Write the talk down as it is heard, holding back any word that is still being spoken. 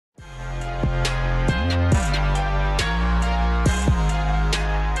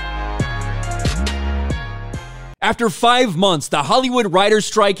After 5 months, the Hollywood writers'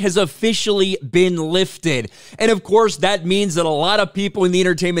 strike has officially been lifted. And of course, that means that a lot of people in the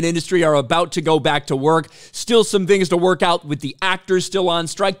entertainment industry are about to go back to work. Still some things to work out with the actors still on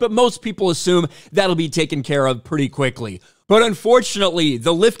strike, but most people assume that'll be taken care of pretty quickly. But unfortunately,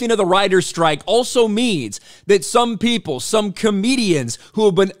 the lifting of the writer's strike also means that some people, some comedians who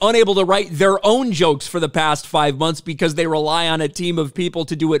have been unable to write their own jokes for the past 5 months because they rely on a team of people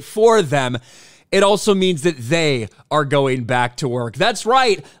to do it for them, it also means that they are going back to work. That's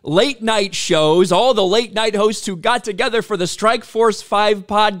right, late night shows, all the late night hosts who got together for the Strike Force 5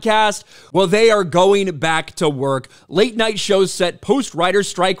 podcast, well, they are going back to work. Late night shows set post-writer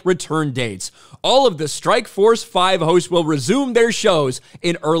strike return dates. All of the Strike Force 5 hosts will resume their shows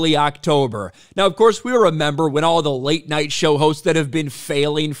in early October. Now, of course, we remember when all the late night show hosts that have been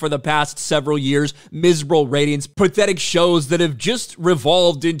failing for the past several years, miserable ratings, pathetic shows that have just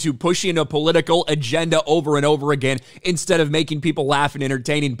revolved into pushing a political agenda over and over again instead of making people laugh and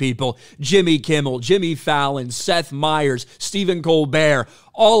entertaining people. Jimmy Kimmel, Jimmy Fallon, Seth Meyers, Stephen Colbert,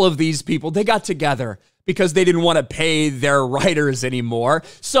 all of these people, they got together because they didn't want to pay their writers anymore.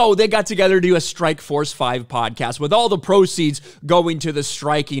 So they got together to do a Strike Force 5 podcast with all the proceeds going to the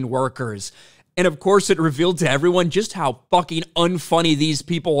striking workers. And of course, it revealed to everyone just how fucking unfunny these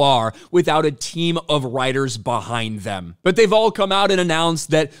people are without a team of writers behind them. But they've all come out and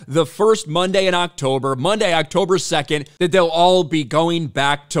announced that the first Monday in October, Monday, October 2nd, that they'll all be going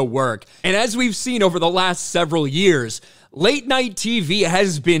back to work. And as we've seen over the last several years, late night TV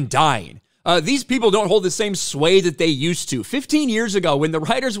has been dying. These people don't hold the same sway that they used to. 15 years ago, when the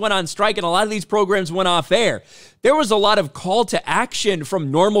writers went on strike and a lot of these programs went off air, there was a lot of call to action from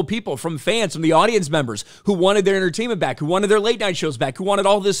normal people, from fans, from the audience members who wanted their entertainment back, who wanted their late night shows back, who wanted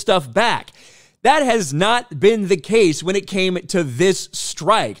all this stuff back. That has not been the case when it came to this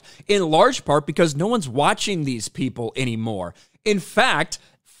strike, in large part because no one's watching these people anymore. In fact,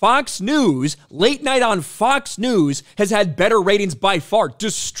 Fox News, late night on Fox News, has had better ratings by far,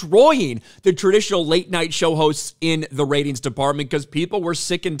 destroying the traditional late night show hosts in the ratings department because people were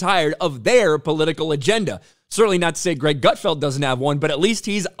sick and tired of their political agenda. Certainly not to say Greg Gutfeld doesn't have one, but at least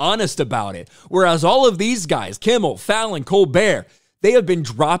he's honest about it. Whereas all of these guys, Kimmel, Fallon, Colbert, they have been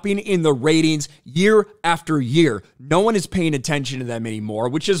dropping in the ratings year after year. No one is paying attention to them anymore,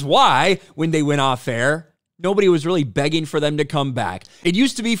 which is why when they went off air, nobody was really begging for them to come back. It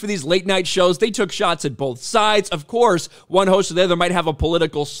used to be for these late night shows, they took shots at both sides. Of course, one host or the other might have a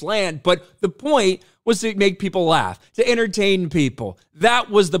political slant, but the point was to make people laugh, to entertain people. That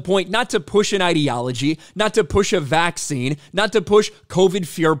was the point, not to push an ideology, not to push a vaccine, not to push COVID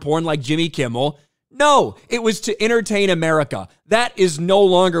fear porn like Jimmy Kimmel. No, it was to entertain America. That is no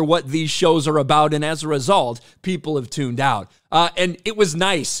longer what these shows are about, and as a result, people have tuned out. And it was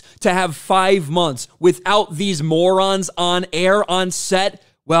nice to have 5 months without these morons on air, on set.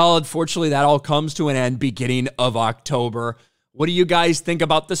 Well, unfortunately, that all comes to an end beginning of October. What do you guys think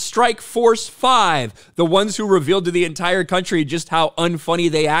about the Strike Force 5? The ones who revealed to the entire country just how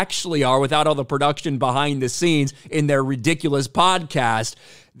unfunny they actually are without all the production behind the scenes in their ridiculous podcast.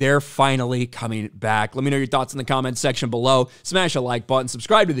 They're finally coming back. Let me know your thoughts in the comments section below. Smash a like button,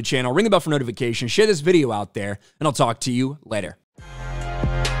 subscribe to the channel, ring the bell for notifications, share this video out there, and I'll talk to you later.